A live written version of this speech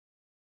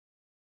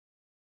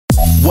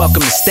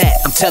welcome to Stat.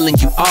 I'm telling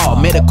you all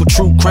medical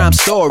true crime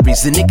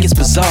stories, and it gets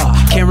bizarre.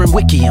 Karen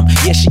Wickham,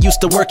 yeah, she used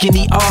to work in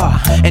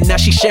ER, and now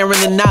she's sharing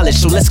the knowledge,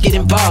 so let's get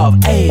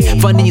involved. Hey,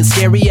 funny and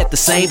scary at the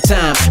same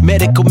time.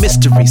 Medical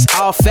mysteries,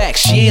 all facts,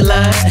 she ain't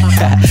lying.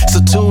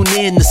 So tune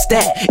in to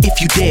Stat if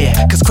you dare,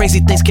 cause crazy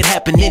things can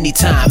happen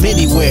anytime,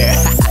 anywhere.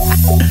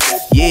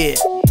 Yeah.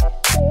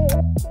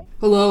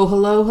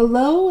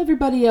 Hello,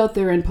 everybody out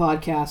there in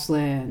podcast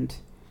land.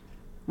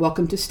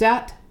 Welcome to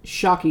Stat,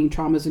 Shocking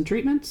Traumas and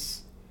Treatments.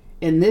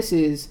 And this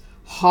is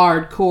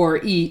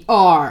Hardcore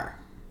ER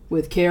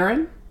with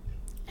Karen.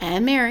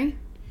 And Mary.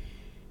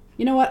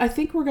 You know what? I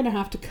think we're going to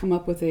have to come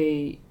up with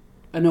an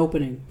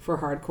opening for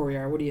Hardcore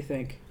ER. What do you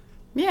think?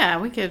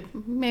 Yeah,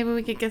 maybe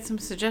we could get some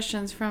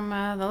suggestions from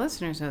the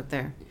listeners out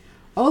there.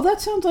 Oh, that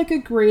sounds like a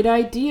great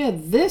idea.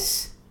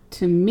 This,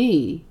 to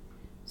me,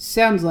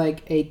 sounds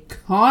like a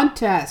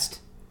contest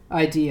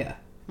idea.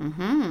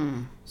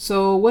 Mm-hmm.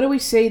 So what do we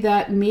say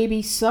that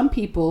maybe some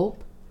people...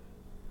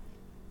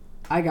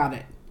 I got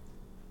it.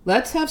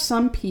 Let's have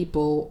some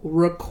people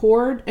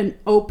record an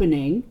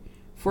opening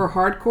for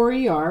Hardcore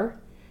ER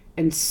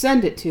and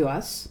send it to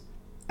us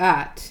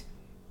at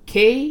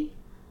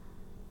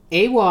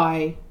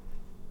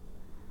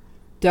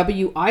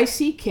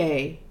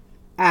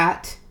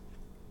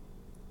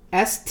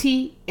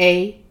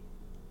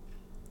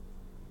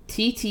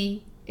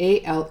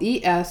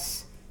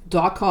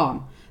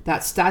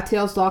That's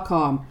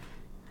stattales.com.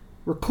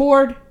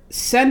 Record,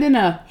 send in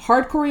a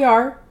Hardcore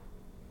ER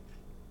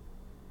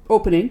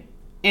opening,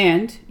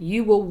 and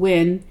you will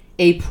win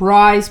a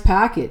prize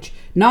package.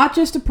 Not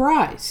just a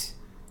prize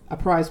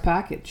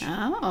package.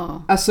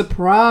 Oh. A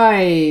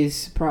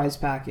surprise prize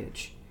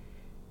package.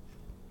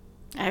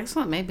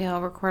 Excellent. Maybe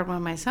I'll record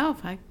one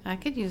myself. I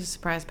could use a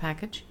surprise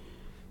package.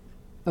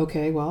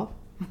 Okay, well,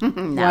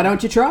 No. why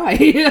don't you try?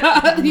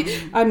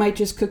 I might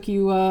just cook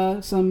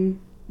you some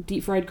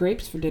deep fried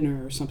grapes for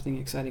dinner or something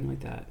exciting like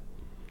that.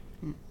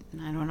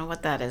 I don't know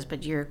what that is,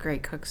 but you're a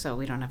great cook, so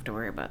we don't have to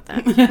worry about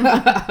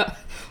that.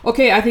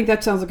 Okay, I think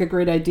that sounds like a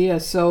great idea.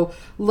 So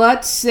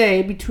let's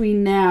say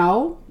between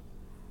now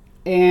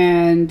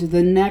and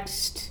the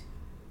next...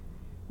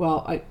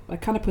 Well, I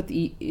kind of put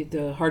the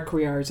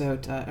Hardcore ERs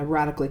out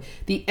erratically.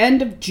 The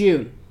end of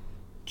June.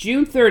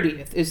 June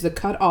 30th is the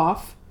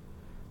cutoff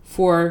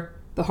for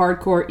the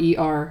Hardcore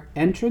ER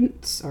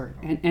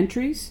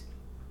entries.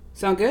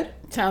 Sound good?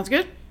 Sounds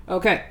good.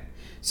 Okay.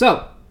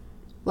 So,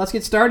 let's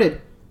get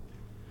started.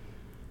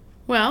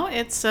 Well,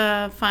 it's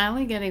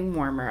finally getting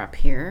warmer up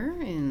here,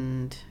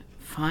 and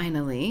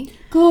finally...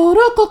 Yeah.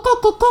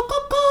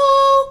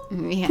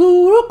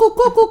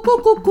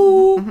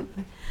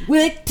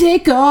 We'll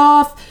take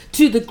off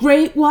to the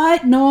great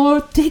white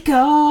north, take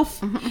off.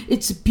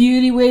 It's a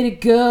beauty way to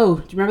go.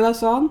 Do you remember that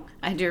song?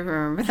 I do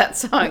remember that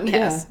song,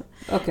 yes. Yeah.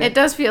 Okay. It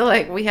does feel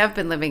like we have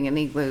been living in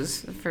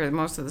igloos for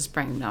most of the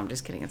spring. No, I'm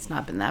just kidding. It's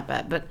not been that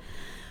bad. But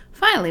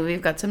finally,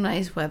 we've got some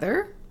nice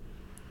weather.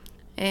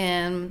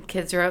 And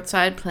kids are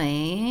outside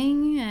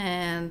playing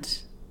and,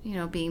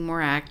 being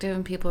more active.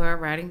 And people are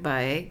riding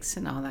bikes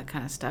and all that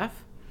kind of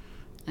stuff.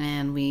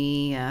 And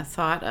we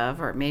thought of,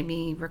 or it made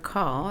me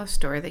recall, a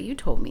story that you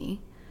told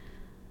me.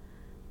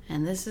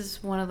 And this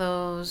is one of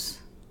those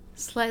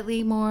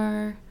slightly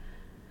more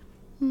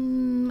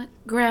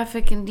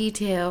graphic and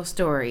detail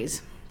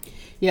stories.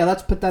 Yeah,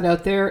 let's put that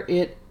out there.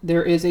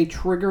 There is a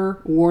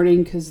trigger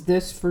warning because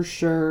this for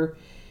sure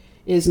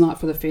is not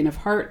for the faint of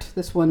heart.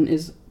 This one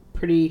is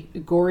pretty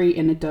gory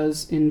and it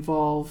does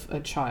involve a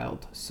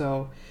child.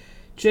 So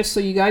just so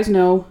you guys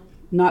know,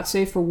 not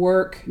safe for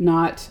work,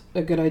 not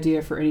a good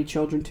idea for any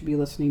children to be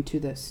listening to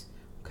this.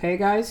 Okay,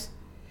 guys?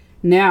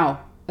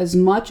 Now, as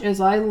much as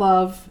I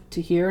love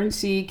to hear and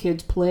see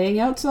kids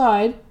playing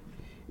outside,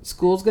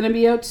 school's going to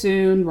be out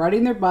soon,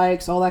 riding their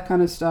bikes, all that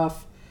kind of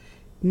stuff,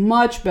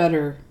 much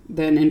better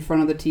than in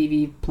front of the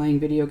TV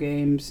playing video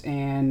games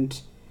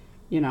and,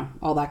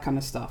 all that kind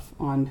of stuff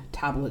on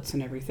tablets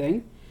and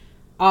everything.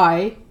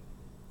 I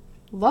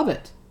love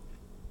it.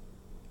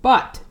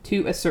 But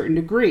to a certain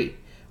degree.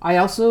 I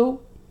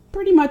also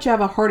pretty much have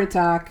a heart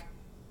attack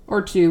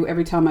or two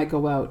every time I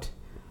go out.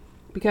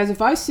 Because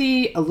if I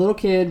see a little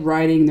kid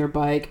riding their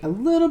bike a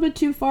little bit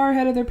too far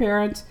ahead of their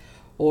parents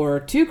or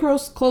too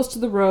close to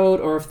the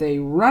road, or if they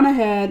run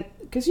ahead,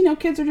 because,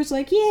 kids are just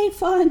like, yay,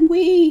 fun,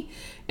 wee.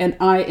 And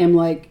I am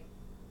like,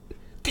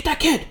 get that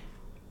kid.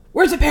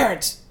 Where's the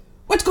parents?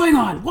 What's going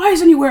on? Why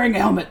isn't he wearing a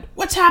helmet?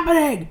 What's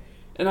happening?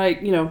 And I,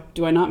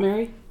 do I not,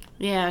 Mary?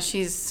 Yeah,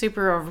 she's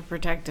super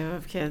overprotective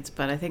of kids,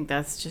 but I think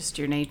that's just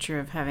your nature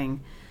of having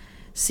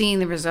seen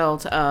the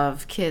result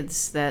of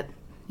kids that,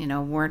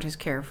 weren't as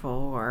careful,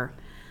 or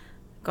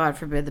God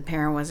forbid the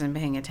parent wasn't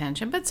paying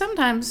attention. But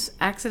sometimes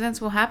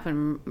accidents will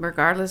happen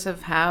regardless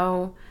of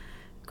how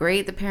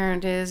great the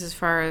parent is as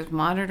far as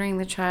monitoring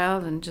the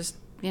child, and just,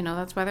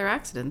 that's why they're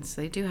accidents.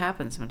 They do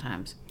happen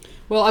sometimes.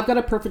 Well, I've got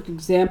a perfect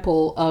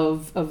example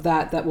of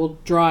that will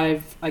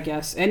drive, I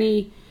guess,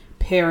 any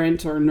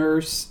parent or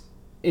nurse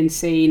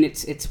insane.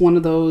 It's one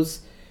of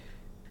those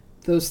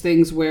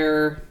things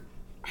where,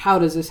 how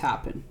does this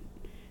happen?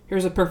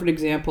 Here's a perfect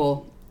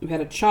example. we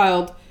had a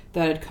child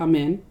that had come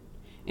in,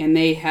 and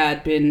they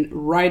had been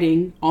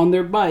riding on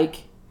their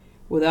bike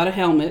without a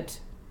helmet,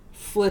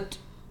 flipped,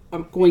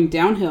 going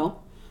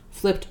downhill,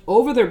 flipped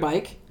over their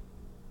bike,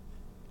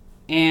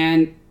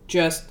 and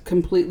just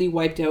completely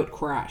wiped out,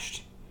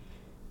 crashed.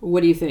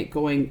 What do you think?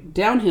 Going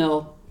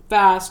downhill,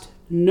 fast,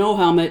 no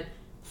helmet,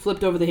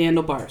 flipped over the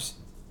handlebars.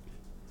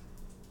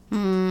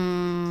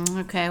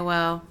 Okay,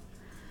 well,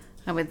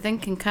 I would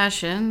think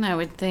concussion. I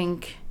would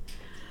think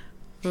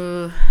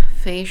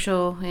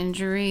facial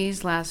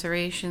injuries,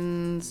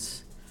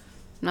 lacerations.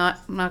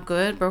 Not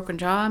good. Broken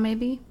jaw,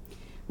 maybe.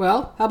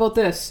 Well, how about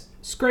this?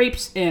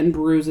 Scrapes and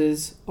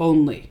bruises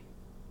only.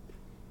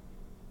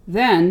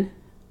 Then,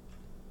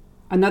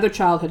 another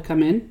child had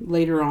come in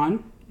later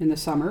on in the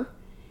summer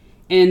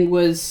and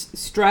was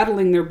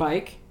straddling their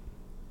bike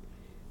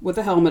with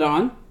a helmet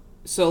on.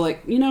 So,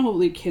 like, you know,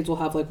 the kids will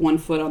have like one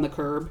foot on the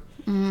curb,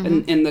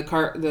 and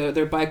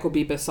their bike will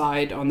be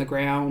beside on the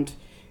ground,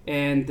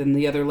 and then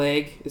the other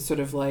leg is sort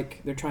of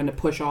like they're trying to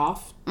push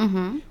off.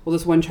 Mm-hmm. Well,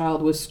 this one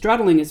child was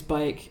straddling his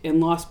bike and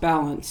lost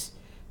balance,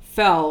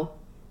 fell,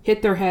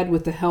 hit their head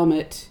with the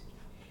helmet,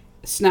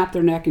 snapped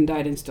their neck, and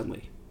died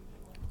instantly.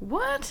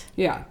 What?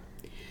 Yeah.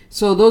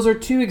 So those are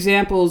two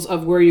examples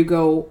of where you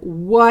go,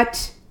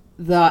 what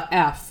the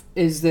F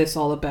is this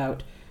all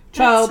about?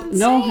 Child,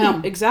 no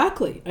helmet.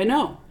 Exactly. I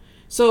know.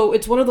 So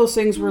it's one of those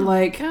things where,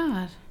 like,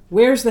 God.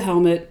 Wears the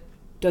helmet,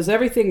 does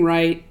everything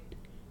right,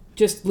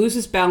 just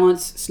loses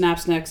balance,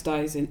 snaps neck,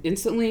 dies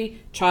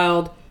instantly.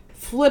 Child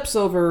flips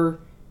over,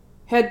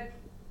 head,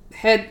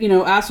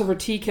 ass over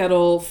tea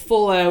kettle,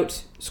 full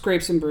out,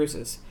 scrapes and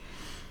bruises.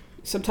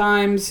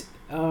 Sometimes,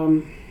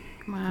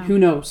 Wow. who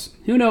knows?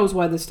 Who knows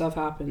why this stuff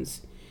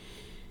happens?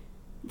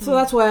 So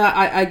that's why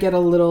I get a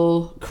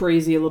little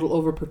crazy, a little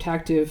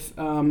overprotective.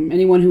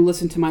 Anyone who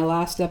listened to my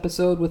last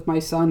episode with my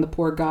son, the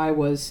poor guy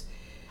was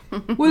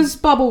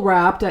bubble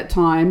wrapped at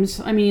times.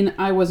 I mean,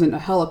 I wasn't a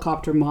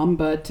helicopter mom,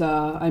 but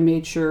I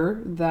made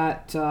sure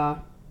that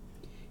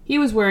he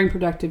was wearing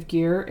protective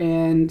gear,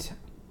 and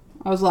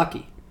I was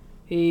lucky.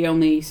 He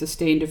only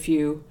sustained a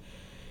few.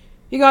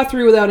 He got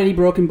through without any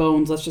broken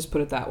bones, let's just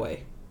put it that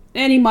way.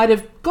 And he might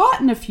have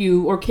gotten a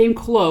few or came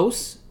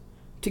close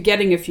to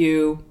getting a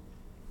few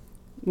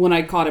when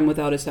I caught him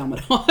without his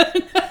helmet on.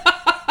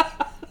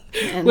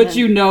 Which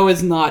you know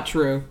is not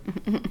true.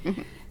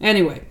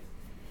 Anyway.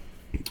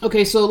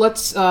 Okay, so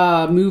let's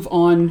move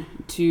on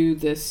to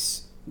the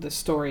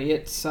story.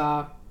 It's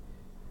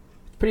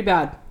pretty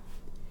bad.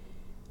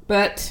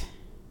 But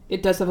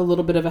it does have a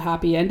little bit of a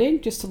happy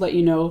ending, just to let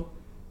you know.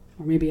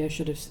 Or maybe I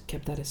should have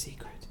kept that a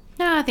secret.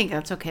 No, I think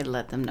that's okay to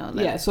let them know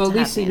that. Yeah, so at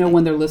least they know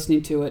when they're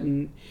listening to it,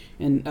 and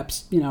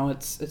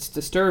it's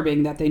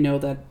disturbing that they know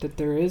that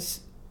there is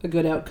a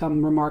good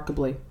outcome,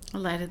 remarkably. A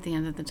light at the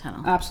end of the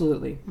tunnel.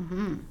 Absolutely.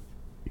 Mm-hmm.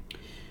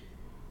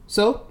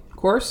 So, of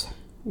course,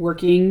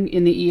 working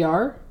in the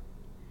ER,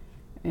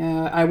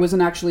 I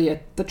wasn't actually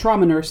the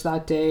trauma nurse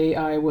that day.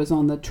 I was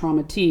on the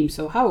trauma team.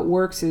 So how it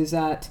works is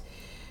that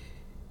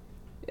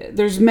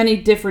there's many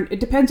different, it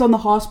depends on the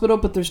hospital,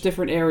 but there's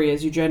different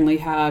areas. You generally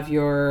have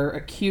your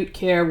acute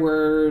care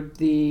where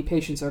the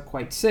patients are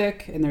quite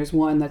sick, and there's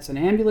one that's an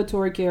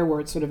ambulatory care where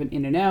it's sort of an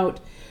in and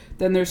out.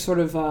 Then there's sort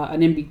of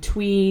an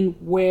in-between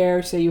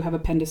where, say, you have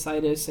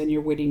appendicitis and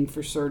you're waiting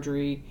for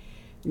surgery,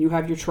 and you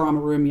have your trauma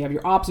room, you have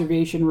your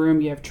observation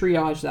room, you have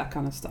triage, that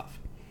kind of stuff.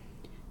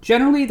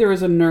 Generally, there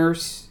is a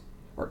nurse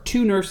or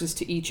two nurses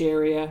to each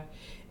area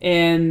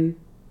and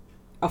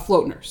a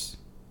float nurse,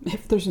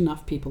 if there's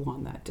enough people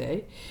on that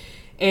day.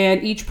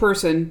 And each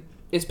person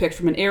is picked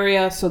from an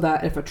area so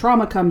that if a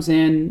trauma comes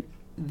in,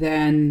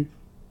 then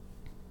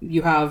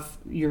you have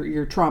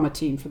your trauma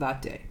team for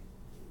that day.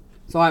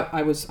 So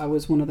I was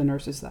one of the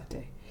nurses that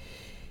day.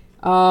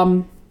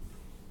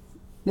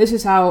 This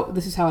is how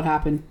it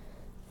happened.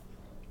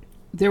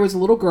 There was a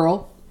little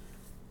girl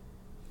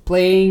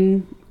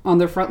playing on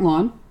their front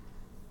lawn,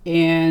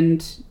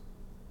 and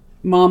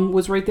mom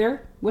was right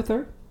there with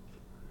her.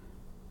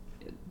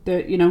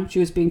 She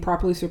was being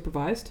properly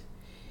supervised,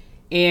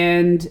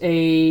 and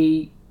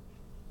a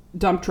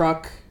dump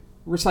truck,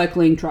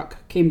 recycling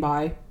truck came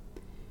by,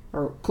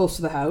 or close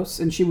to the house,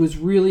 and she was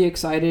really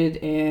excited,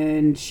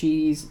 and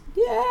she's,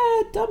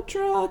 yeah, dump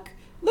truck,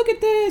 look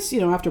at this.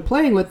 After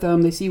playing with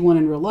them, they see one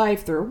in real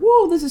life, they're,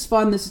 whoa, this is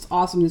fun, this is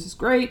awesome, this is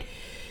great.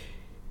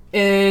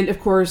 And of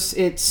course,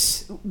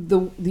 it's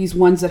these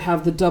ones that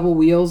have the double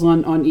wheels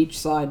on each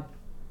side.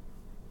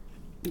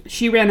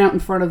 She ran out in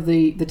front of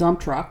the dump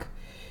truck.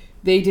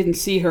 They didn't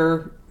see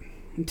her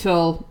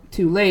until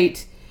too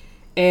late,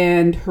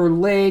 and her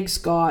legs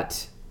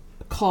got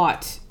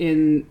caught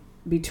in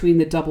between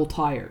the double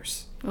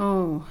tires.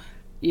 Oh.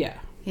 Yeah.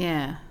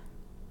 Yeah.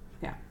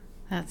 Yeah.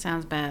 That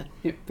sounds bad.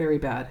 Yeah, very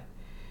bad.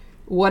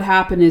 What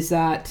happened is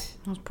that...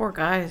 Those poor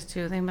guys,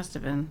 too. They must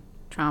have been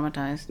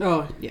traumatized.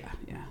 Oh, yeah,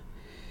 yeah.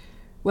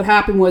 What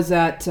happened was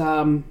that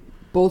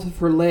both of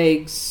her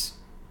legs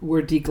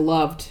were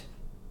degloved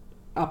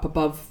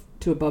above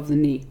the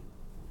knee.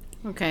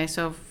 Okay,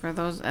 so for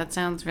those... That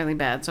sounds really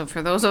bad. So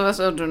for those of us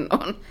who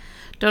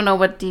don't know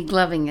what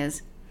degloving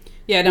is...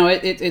 Yeah, no,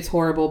 it's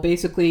horrible.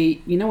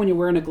 Basically, you know when you're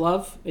wearing a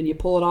glove and you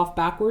pull it off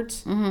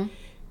backwards? Mm-hmm.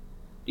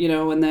 You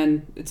know, and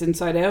then it's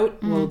inside out?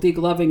 Mm-hmm. Well,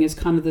 degloving is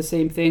kind of the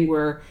same thing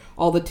where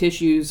all the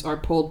tissues are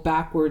pulled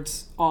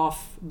backwards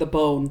off the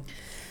bone.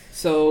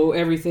 So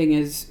everything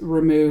is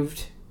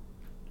removed,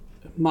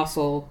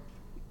 muscle,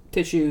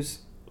 tissues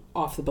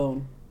off the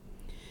bone.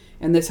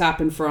 And this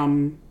happened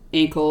from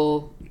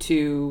ankle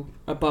to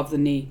above the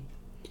knee.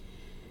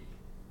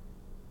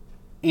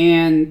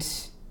 And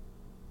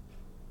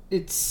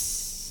it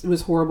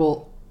was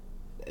horrible.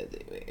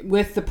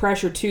 With the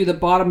pressure too, the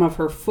bottom of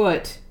her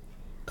foot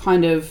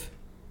kind of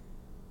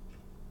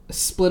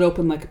split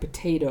open like a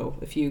potato.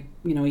 If you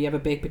have a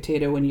baked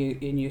potato and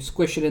you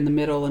squish it in the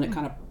middle and it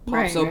kind of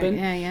pops open.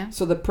 Right. Yeah.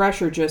 So the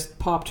pressure just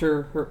popped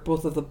her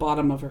both of the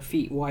bottom of her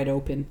feet wide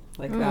open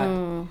like that.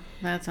 Oh,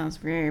 that sounds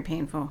very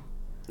painful.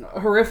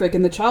 Horrific.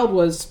 And the child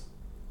was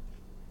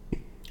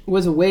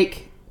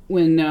awake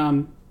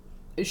when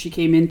she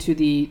came into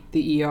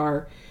the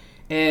ER,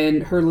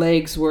 and her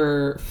legs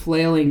were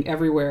flailing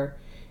everywhere.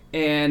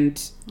 And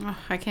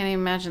I can't even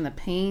imagine the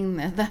pain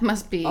that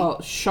must be.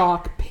 Oh,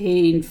 shock,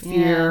 pain,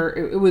 fear.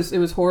 Yeah. It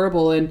was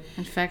horrible. And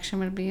infection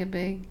would be a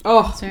big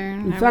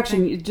concern.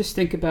 Infection. You just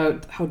think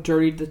about how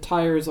dirty the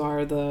tires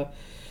are.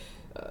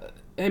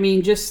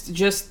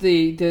 Just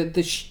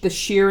the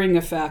shearing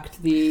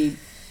effect, the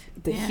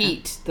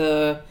heat,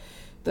 it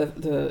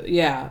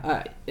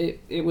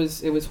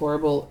was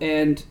horrible.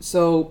 And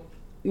so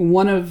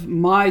one of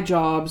my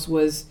jobs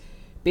was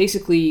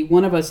basically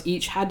one of us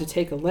each had to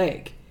take a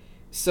leg.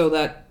 So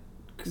that,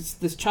 because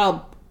this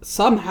child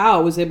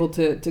somehow was able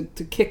to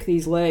kick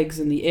these legs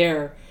in the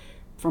air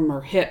from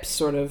her hips,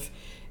 sort of,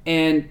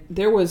 and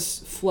there was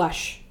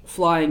flesh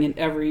flying in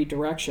every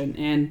direction,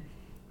 and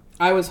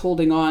I was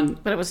holding on.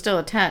 But it was still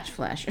attached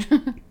flesh.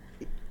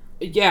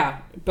 Yeah,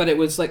 but it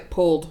was like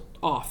pulled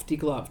off,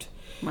 degloved.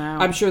 Wow.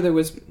 I'm sure there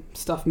was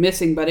stuff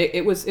missing, but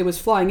it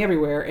was flying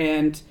everywhere,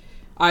 and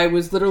I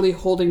was literally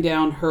holding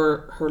down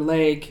her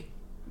leg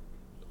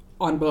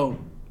on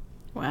bone.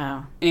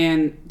 Wow.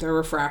 And there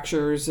were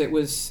fractures. It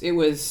was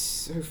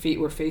her feet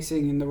were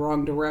facing in the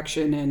wrong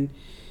direction, and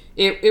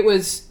it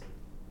was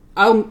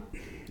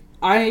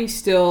I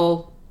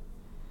still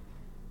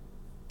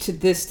to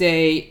this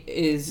day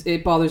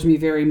it bothers me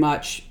very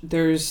much.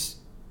 This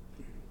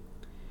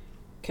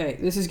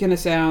is going to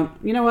sound,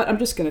 you know what? I'm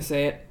just going to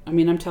say it. I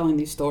mean, I'm telling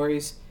these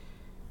stories.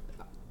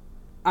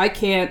 I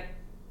can't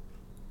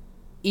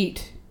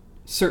eat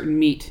certain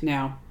meat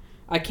now.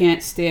 I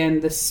can't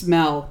stand the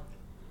smell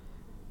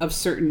of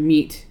certain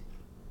meat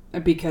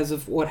because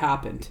of what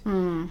happened.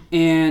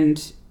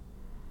 And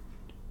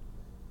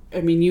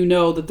I mean, you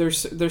know that there's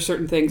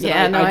certain things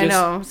that I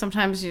know.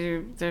 Sometimes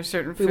there's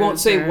certain foods. We won't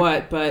say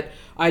what, but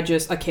I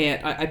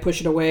can't. I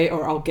push it away,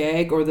 or I'll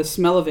gag, or the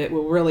smell of it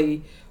will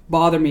really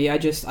bother me. I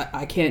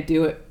can't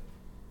do it.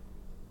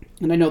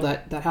 And I know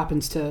that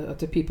happens to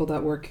people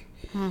that work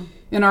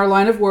in our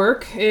line of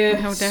work.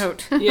 No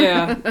doubt.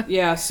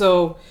 Yeah.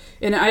 So,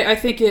 and I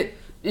think it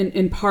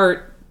in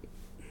part,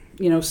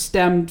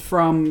 stemmed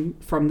from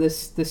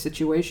this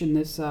situation,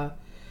 this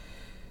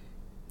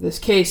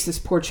case, this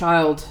poor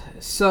child.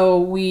 So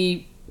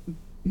we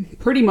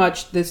pretty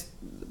much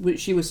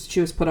she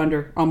was put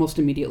under almost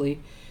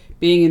immediately.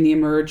 Being in the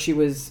emerge, she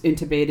was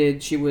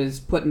intubated. She was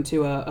put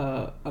into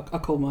a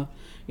coma,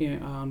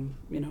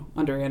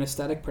 under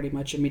anesthetic pretty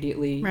much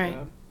immediately. Right.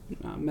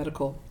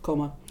 Medical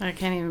coma. I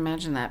can't even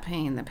imagine that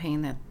pain. The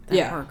pain that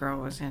poor girl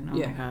was in. Oh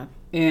my God.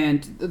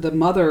 And the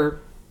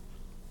mother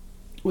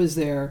was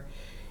there.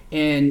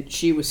 And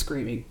she was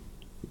screaming,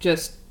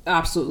 just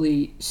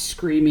absolutely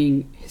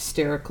screaming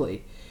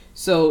hysterically.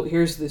 So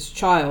here's this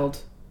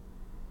child,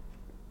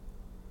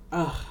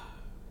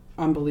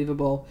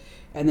 unbelievable.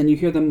 And then you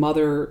hear the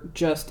mother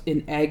just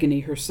in agony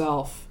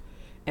herself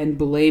and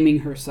blaming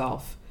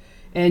herself.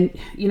 And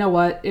you know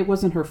what? It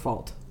wasn't her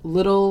fault.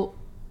 Little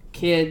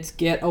kids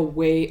get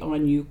away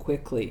on you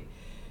quickly.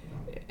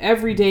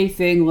 Everyday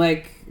thing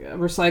like a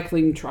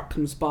recycling truck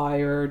comes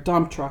by or a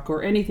dump truck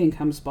or anything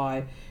comes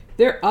by.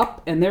 They're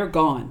up and they're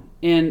gone.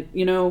 And,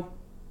 yeah,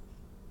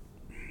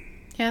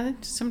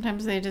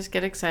 sometimes they just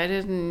get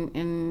excited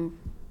and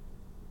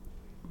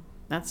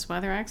that's why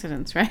they're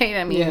accidents, right?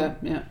 I mean,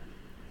 yeah.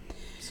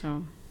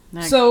 So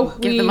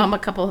give the mom a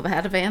couple of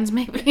Ativans,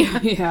 maybe.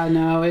 Yeah,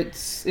 no,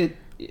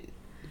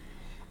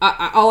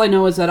 all I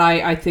know is that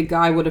I think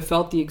I would have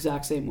felt the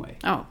exact same way.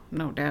 Oh,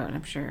 no doubt,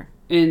 I'm sure.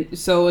 And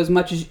so as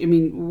much as,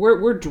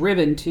 we're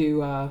driven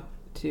to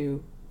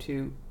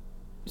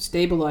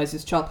stabilize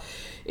this child,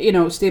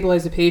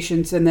 stabilize the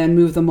patients and then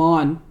move them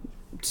on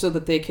so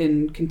that they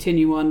can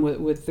continue on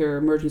with their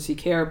emergency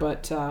care.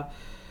 But,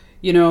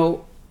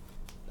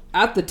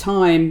 at the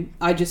time,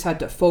 I just had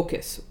to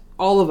focus.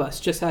 All of us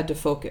just had to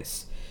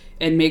focus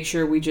and make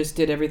sure we just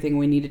did everything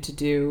we needed to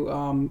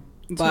do.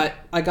 But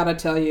I gotta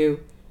tell you,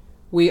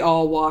 we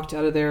all walked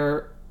out of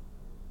there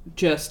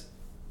just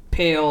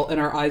pale and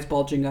our eyes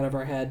bulging out of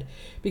our head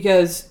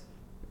because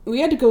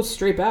we had to go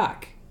straight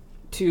back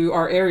to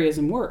our areas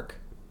and work.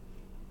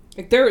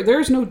 Like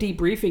there's no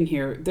debriefing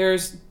here.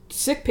 There's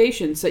sick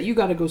patients that you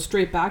got to go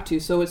straight back to.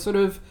 So it's sort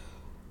of,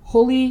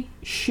 holy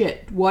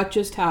shit, what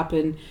just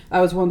happened? That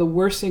was one of the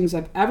worst things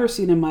I've ever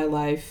seen in my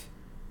life.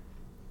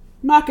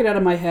 Knock it out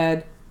of my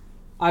head.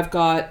 I've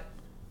got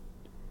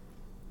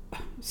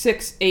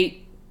 6,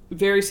 8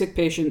 very sick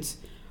patients.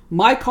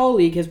 My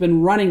colleague has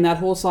been running that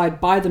whole side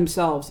by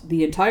themselves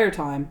the entire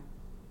time.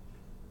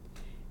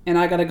 And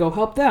I got to go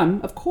help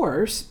them, of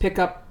course, pick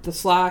up the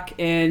slack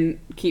and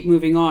keep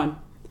moving on.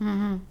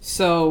 Mm-hmm.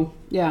 So,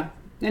 yeah.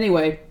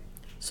 Anyway.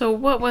 So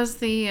what was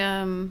the,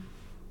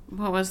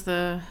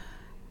 I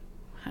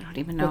don't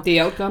even know. What the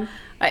outcome?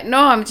 No,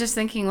 I'm just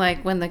thinking,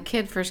 like, when the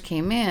kid first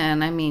came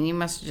in, I mean, you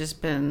must have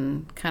just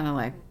been kind of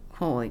like,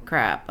 holy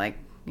crap, like,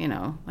 you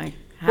know, like,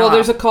 how? Well,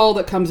 there's a call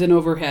that comes in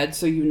overhead,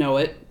 so you know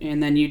it,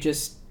 and then you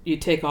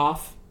take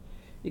off,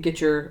 you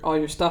get all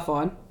your stuff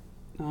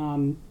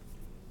on.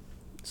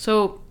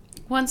 So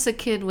once the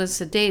kid was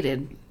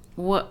sedated,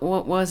 what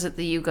was it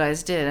that you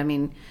guys did? I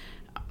mean,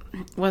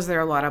 was there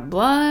a lot of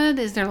blood?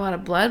 Is there a lot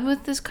of blood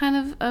with this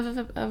kind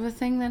of a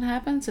thing that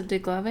happens, a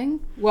degloving?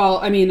 Well,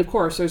 I mean, of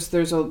course,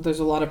 there's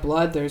a lot of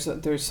blood.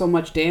 There's so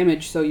much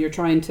damage, so you're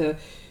trying to,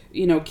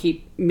 you know,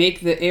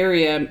 make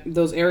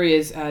those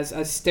areas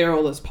as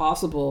sterile as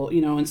possible.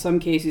 You know, in some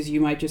cases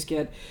you might just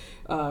get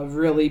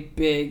really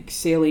big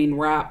saline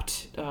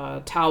wrapped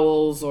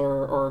towels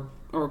or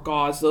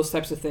gauze, those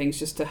types of things,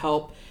 just to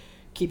help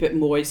keep it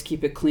moist,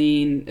 keep it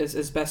clean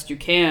as best you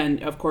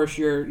can. Of course,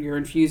 you're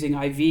infusing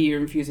IV, you're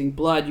infusing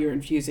blood, you're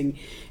infusing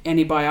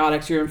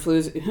antibiotics, you're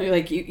infusing,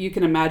 like you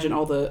can imagine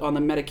all the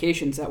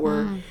medications that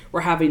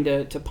we're having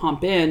to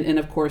pump in, and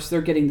of course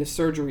they're getting the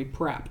surgery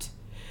prepped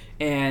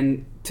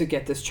and to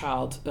get this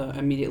child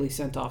immediately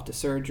sent off to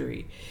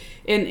surgery.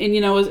 And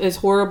you know, as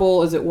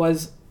horrible as it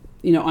was,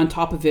 you know, on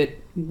top of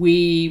it,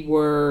 we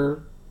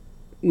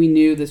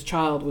knew this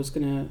child was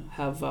going to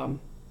have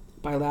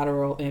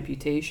bilateral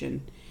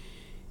amputation.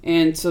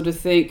 And so to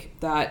think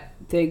that,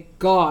 thank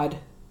God,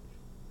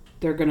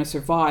 they're going to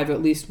survive,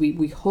 at least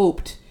we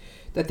hoped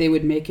that they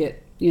would make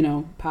it, you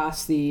know,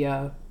 past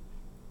the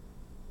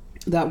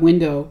that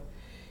window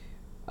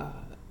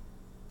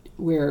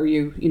where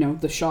you know,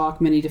 the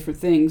shock, many different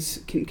things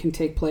can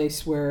take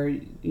place where,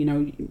 you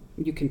know,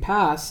 you can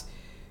pass.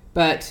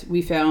 But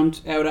we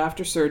found out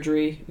after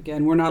surgery,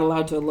 again, we're not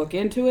allowed to look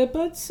into it,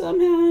 but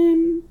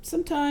somehow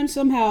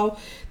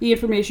the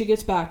information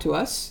gets back to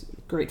us,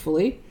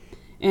 gratefully.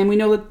 And we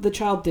know that the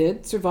child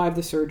did survive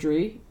the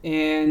surgery,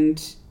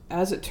 and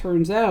as it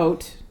turns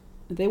out,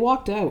 they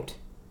walked out.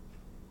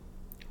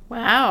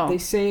 Wow. They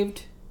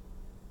saved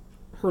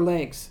her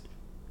legs.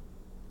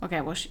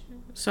 Okay, well,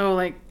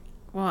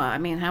 I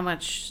mean, how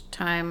much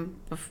time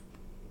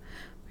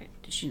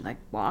did she, like,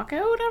 walk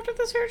out after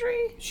the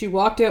surgery? She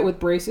walked out with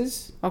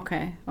braces.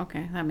 Okay,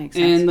 that makes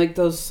sense. And, like,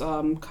 those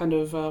kind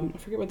of, I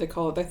forget what they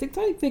call it. I think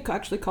they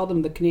actually call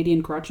them the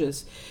Canadian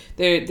crutches.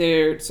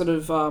 They're sort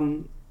of...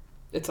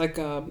 it's like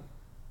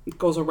it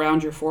goes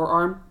around your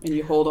forearm and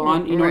you hold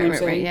on. You know what I'm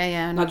saying? Right.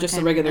 Yeah. Not just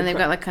a regular. And they've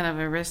got like kind of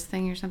a wrist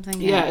thing or something.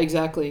 Yeah,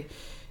 exactly.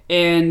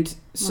 And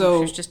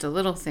so it's just a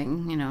little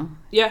thing, you know.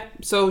 Yeah.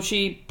 So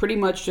she pretty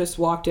much just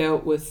walked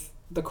out with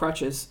the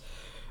crutches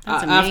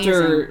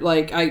after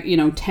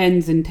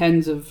tens and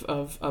tens of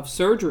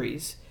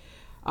surgeries,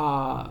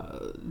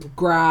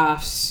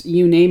 grafts,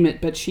 you name it.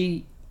 But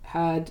she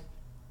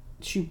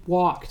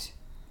walked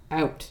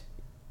out.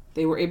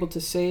 They were able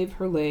to save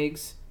her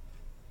legs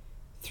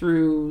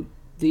through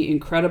the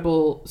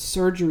incredible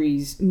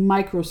surgeries,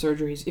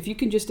 microsurgeries. If you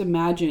can just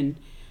imagine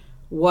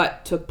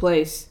what took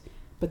place.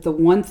 But the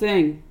one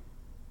thing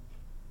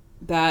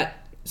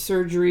that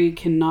surgery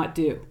cannot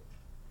do,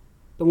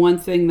 the one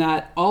thing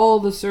that all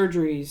the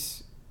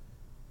surgeries,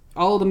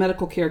 all the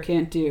medical care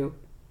can't do,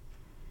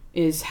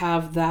 is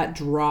have that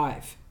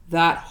drive,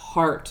 that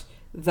heart,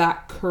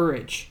 that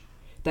courage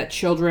that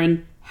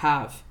children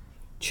have.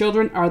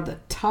 Children are the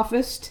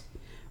toughest,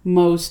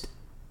 most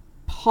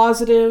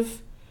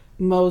positive,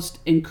 most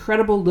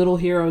incredible little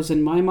heroes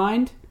in my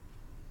mind.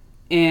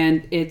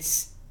 And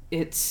it's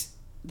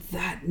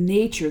that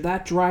nature,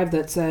 that drive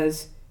that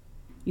says,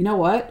 you know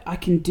what, I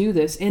can do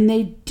this. And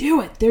they do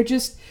it.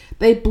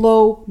 They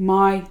blow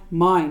my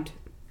mind.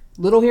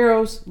 Little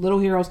heroes.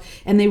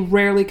 And they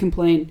rarely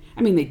complain.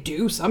 I mean, they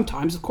do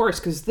sometimes, of course,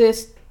 because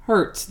this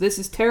hurts. This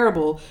is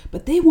terrible.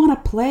 But they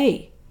want to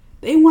play.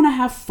 They want to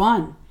have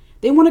fun.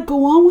 They want to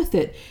go on with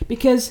it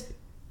because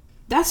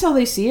that's how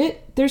they see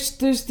it. There's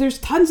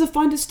tons of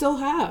fun to still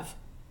have.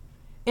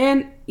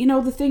 And, you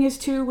know, the thing is,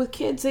 too, with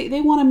kids,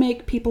 they want to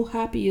make people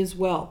happy as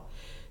well.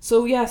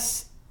 So,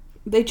 yes,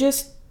 they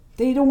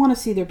don't want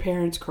to see their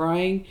parents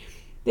crying.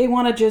 They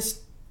want to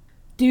just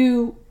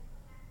do,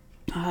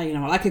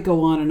 I could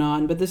go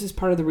on, but this is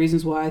part of the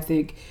reasons why I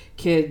think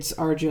kids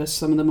are just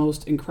some of the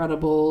most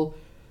incredible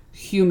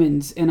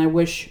humans. And I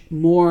wish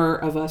more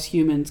of us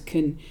humans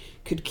could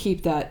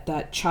keep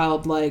that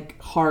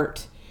childlike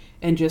heart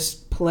and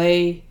just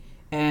play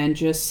and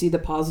just see the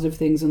positive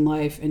things in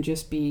life and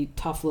just be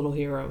tough little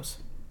heroes.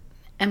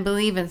 And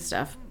believe in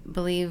stuff.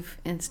 Believe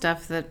in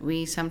stuff that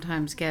we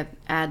sometimes get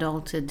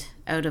adulted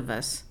out of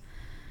us.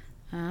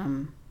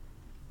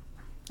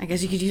 I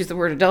guess you could use the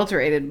word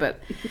adulterated, but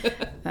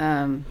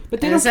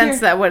But they in don't a sense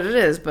care. that what it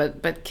is.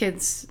 But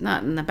kids,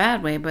 not in a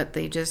bad way, but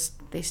they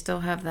still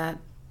have that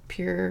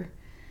pure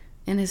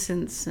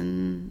innocence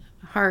and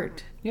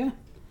heart. Yeah.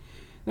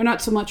 They're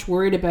not so much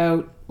worried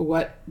about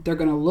what they're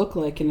going to look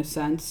like in a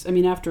sense. I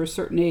mean, after a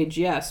certain age,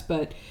 yes,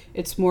 but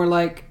it's more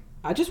like,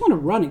 I just want to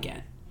run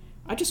again.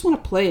 I just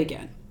want to play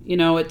again. You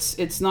know,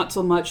 it's not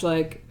so much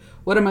like,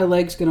 what are my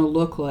legs going to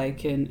look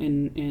like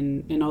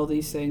and all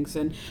these things.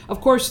 And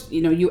of course,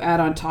 you know, you add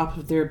on top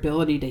of their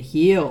ability to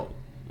heal.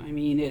 I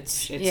mean,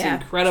 it's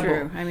incredible.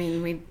 True. I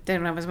mean, they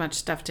don't have as much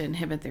stuff to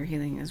inhibit their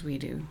healing as we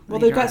do. Well,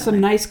 they've got some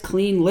nice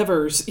clean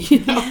livers,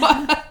 you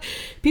know.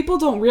 People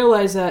don't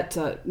realize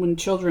that when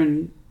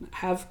children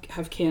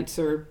have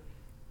cancer,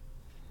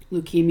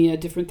 leukemia,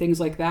 different things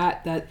like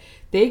that, that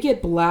they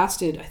get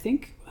blasted, I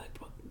think,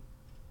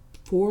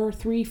 4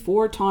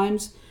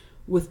 times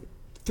with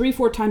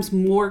 3-4 times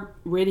more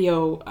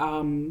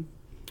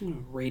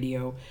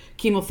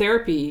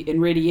chemotherapy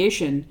and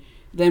radiation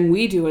than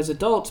we do as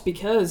adults,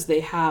 because they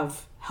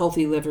have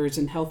healthy livers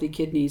and healthy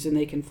kidneys and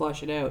they can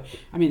flush it out.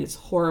 I mean, it's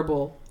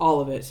horrible,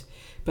 all of it.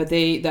 But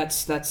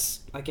that's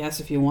I guess,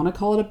 if you want to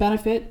call it a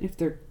benefit, if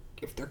there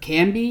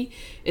can be,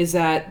 is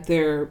that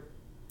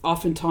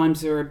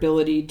oftentimes their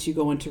ability to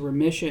go into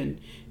remission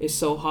is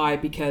so high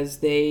because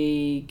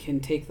they can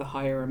take the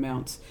higher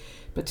amounts.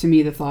 But to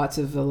me, the thoughts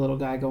of a little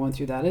guy going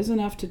through that is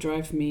enough to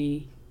drive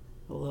me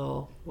a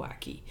little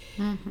wacky.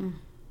 Mm-hmm.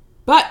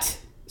 But,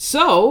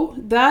 so,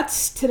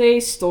 that's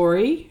today's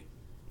story.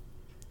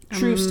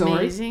 True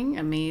story.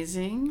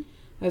 Amazing.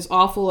 As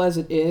awful as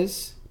it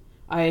is,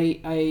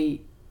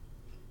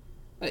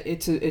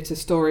 it's a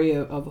story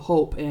of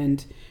hope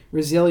and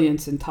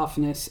resilience and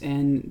toughness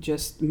and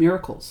just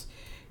miracles.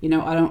 You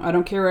know, I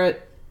don't care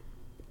what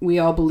we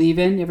all believe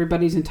in.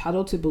 Everybody's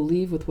entitled to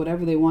believe with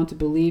whatever they want to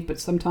believe, but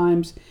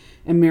sometimes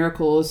a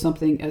miracle is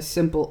something as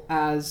simple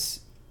as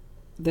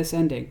this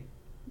ending,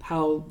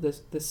 how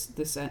this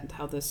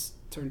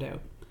turned out.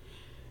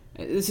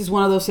 This is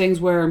one of those things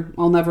where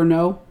I'll never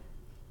know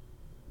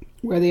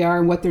where they are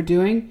and what they're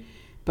doing,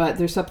 but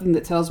there's something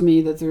that tells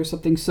me that there's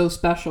something so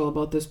special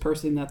about this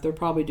person that they're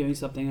probably doing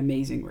something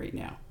amazing right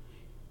now.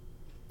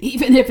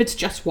 Even if it's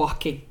just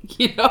walking,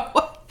 you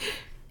know?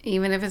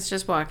 Even if it's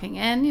just walking.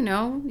 And, you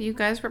know, you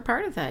guys were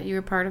part of that. You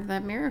were part of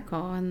that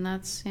miracle. And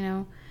that's, you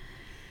know,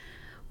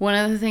 one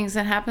of the things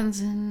that happens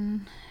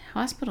in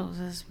hospitals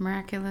is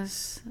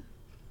miraculous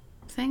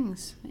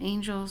things.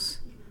 Angels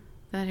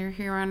that are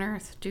here on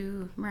earth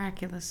do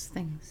miraculous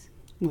things.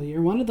 Well,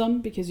 you're one of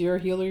them because you're a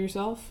healer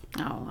yourself.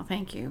 Oh, well,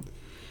 thank you.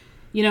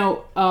 You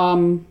know,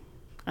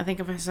 I think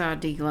if I saw a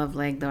degloved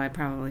leg, though, I'd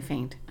probably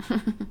faint.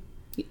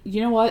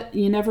 You know what?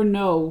 You never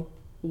know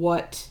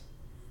what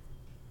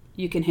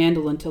you can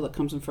handle until it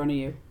comes in front of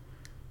you.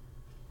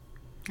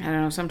 I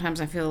don't know.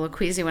 Sometimes I feel a little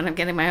queasy when I'm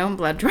getting my own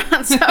blood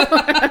drawn. So.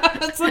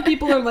 Some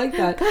people are like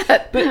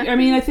that. But I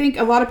mean, I think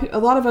a lot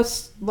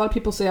of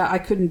people say I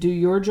couldn't do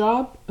your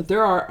job. But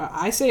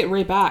I say it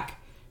right back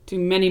to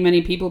many,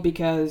 many people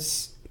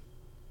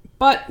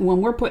but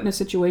when we're put in a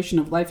situation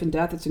of life and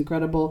death, it's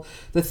incredible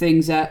the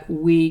things that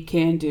we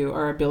can do,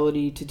 our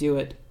ability to do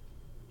it.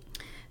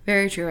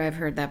 Very true. I've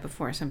heard that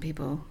before. Some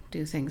people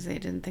do things they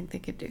didn't think they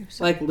could do.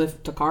 So. Like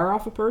lift a car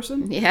off a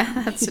person?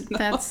 Yeah,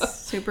 that's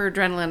super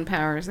adrenaline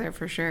powers there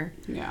for sure.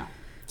 Yeah.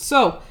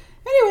 So,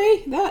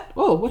 anyway,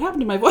 what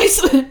happened to my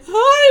voice?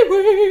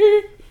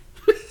 Highway!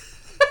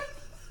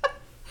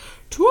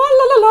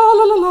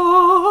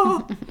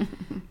 Tra-la-la-la-la-la-la.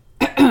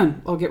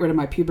 I'll get rid of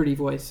my puberty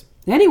voice.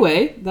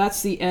 Anyway,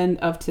 that's the end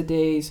of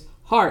today's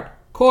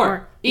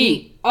Hardcore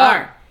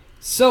ER.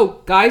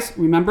 So, guys,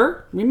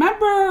 remember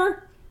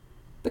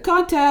the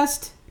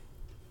contest.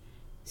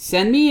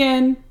 Send me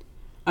in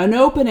an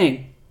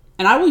opening,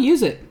 and I will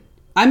use it.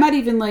 I might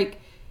even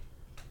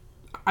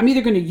I'm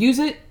either going to use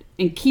it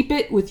and keep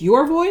it with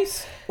your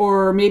voice,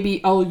 or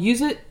maybe I'll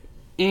use it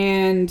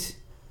and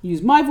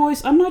use my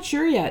voice. I'm not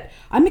sure yet.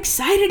 I'm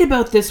excited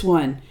about this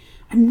one.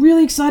 I'm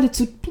really excited,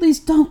 so please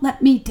don't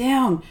let me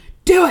down.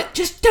 Do it.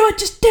 Just do it.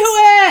 Just do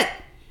it.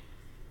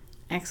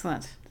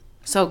 Excellent.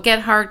 So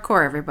get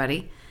hardcore,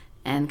 everybody,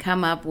 and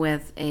come up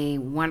with a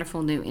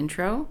wonderful new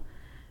intro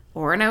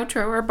or an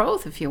outro or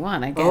both if you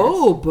want, I guess.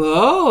 Oh,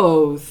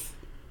 both.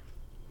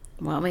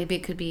 Well, maybe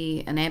it could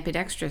be an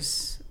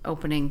ambidextrous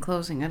opening,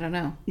 closing. I don't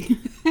know.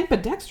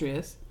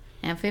 Ambidextrous?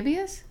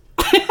 Amphibious?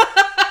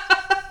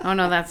 Oh,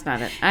 no, that's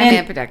not it. I'm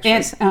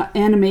ambidextrous.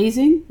 And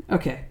amazing?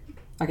 Okay,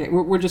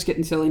 we're just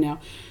getting silly now.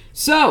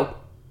 So,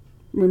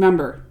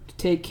 remember to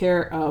take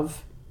care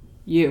of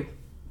you.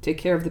 Take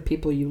care of the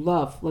people you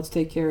love. Let's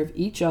take care of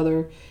each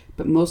other.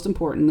 But most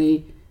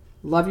importantly,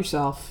 love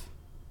yourself.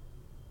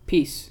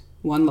 Peace.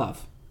 One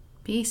love.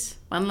 Peace.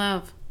 One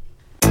love.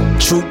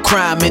 True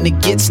crime and it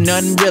gets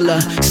none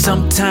realer.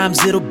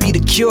 Sometimes it'll be the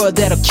cure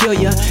that'll kill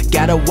ya.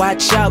 Gotta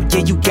watch out,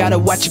 yeah, you gotta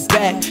watch your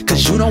back,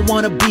 cause you don't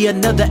wanna be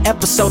another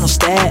episode on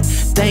Stat.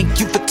 Thank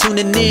you for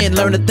tuning in,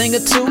 learn a thing or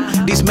two.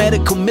 These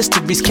medical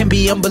mysteries can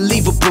be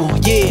unbelievable,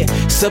 yeah.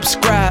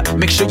 Subscribe,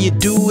 make sure you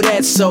do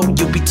that so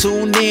you'll be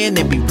tuned in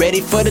and be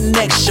ready for the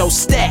next show.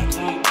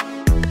 Stat.